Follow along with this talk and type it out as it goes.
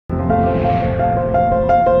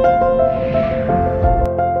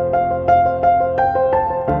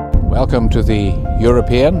Welcome to the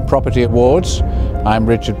European Property Awards. I'm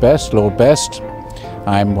Richard Best, Lord Best.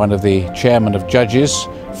 I'm one of the chairmen of judges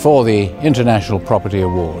for the International Property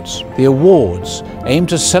Awards. The awards aim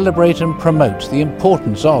to celebrate and promote the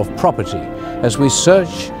importance of property as we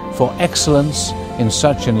search for excellence in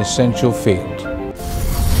such an essential field.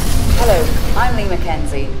 Hello, I'm Lee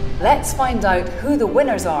Mackenzie. Let's find out who the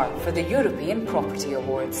winners are for the European Property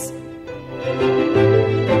Awards.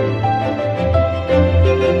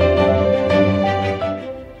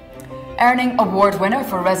 Earning award winner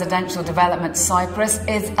for residential development Cyprus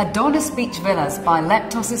is Adonis Beach Villas by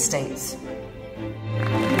Leptos Estates.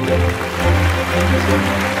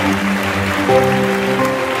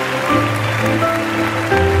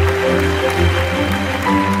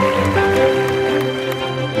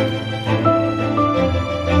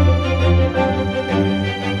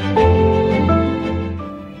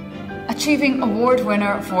 Achieving award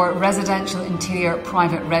winner for residential interior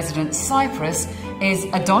private residence Cyprus is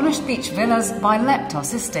Adonis Beach Villas by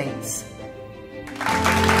Leptos Estates.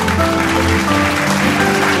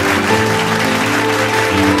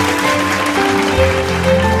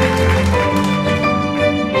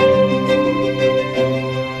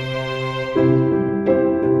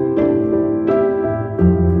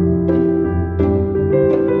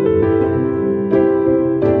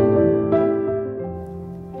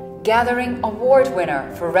 Gathering award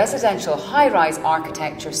winner for residential high-rise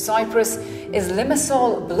architecture Cyprus is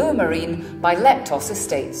Limassol Blu Marine by Leptos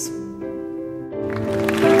Estates.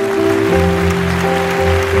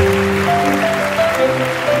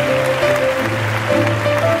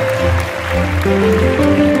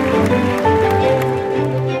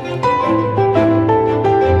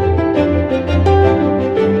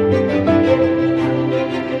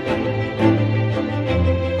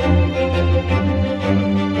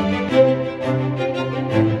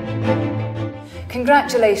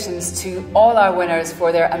 Congratulations to all our winners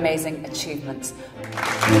for their amazing achievements.